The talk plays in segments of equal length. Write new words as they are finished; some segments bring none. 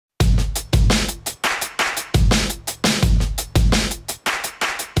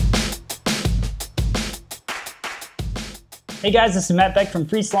Hey guys, this is Matt Beck from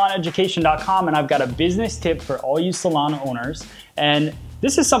FreeSalonEducation.com, and I've got a business tip for all you salon owners. And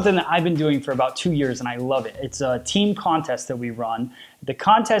this is something that I've been doing for about 2 years and I love it. It's a team contest that we run. The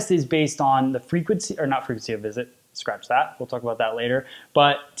contest is based on the frequency, or not frequency of visit, scratch that, we'll talk about that later.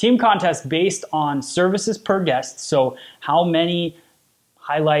 But team contest based on services per guest, so how many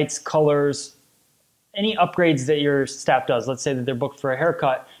highlights, colors, any upgrades that your staff does. Let's say that they're booked for a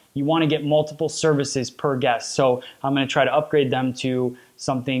haircut. You want to get multiple services per guest. So I'm going to try to upgrade them to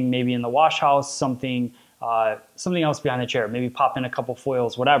something maybe in the wash house, something else behind the chair, maybe pop in a couple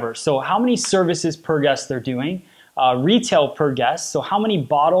foils, whatever. So how many services per guest they're doing, retail per guest. So how many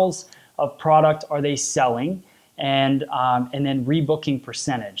bottles of product are they selling, and then rebooking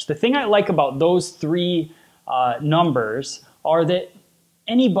percentage. The thing I like about those three numbers are that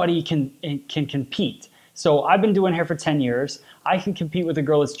anybody can compete. So I've been doing hair for 10 years. I can compete with a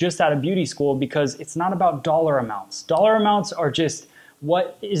girl that's just out of beauty school because it's not about dollar amounts. Dollar amounts are just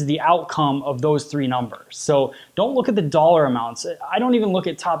what is the outcome of those three numbers. So don't look at the dollar amounts. I don't even look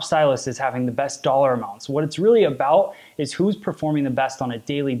at top stylists as having the best dollar amounts. What it's really about is who's performing the best on a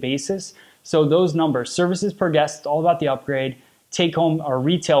daily basis. So those numbers, services per guest, all about the upgrade, take home or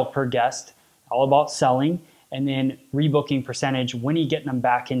retail per guest, all about selling, and then rebooking percentage, when are you getting them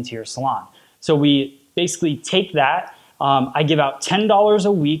back into your salon? So we basically take that. I give out $10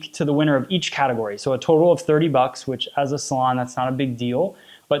 a week to the winner of each category. So a total of 30 bucks, which as a salon, that's not a big deal.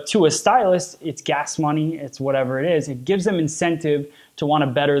 But to a stylist, it's gas money, it's whatever it is. It gives them incentive to want to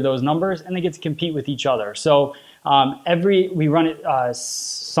better those numbers, and they get to compete with each other. So we run it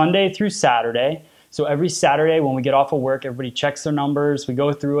Sunday through Saturday. So every Saturday when we get off of work, everybody checks their numbers, we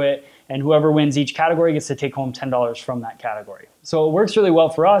go through it, and whoever wins each category gets to take home $10 from that category. So it works really well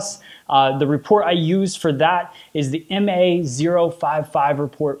for us. The report I use for that is the MA055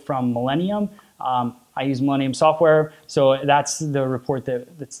 report from Millennium. I use Millennium software, so that's the report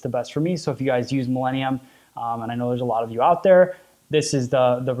that's the best for me. So if you guys use Millennium, and I know there's a lot of you out there, this is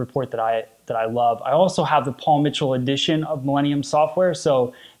the report that I love. I also have the Paul Mitchell edition of Millennium software,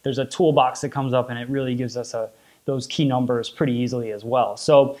 so there's a toolbox that comes up and it really gives us those key numbers pretty easily as well.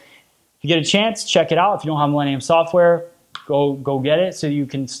 So if you get a chance, check it out. If you don't have Millennium software, go get it so you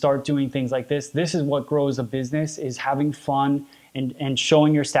can start doing things like this. This is what grows a business, is having fun and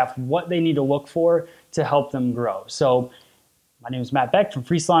showing your staff what they need to look for to help them grow. So my name is Matt Beck from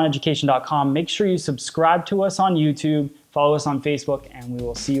FreeSalonEducation.com. Make sure you subscribe to us on YouTube, follow us on Facebook, and we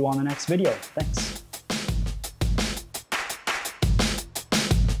will see you on the next video. Thanks.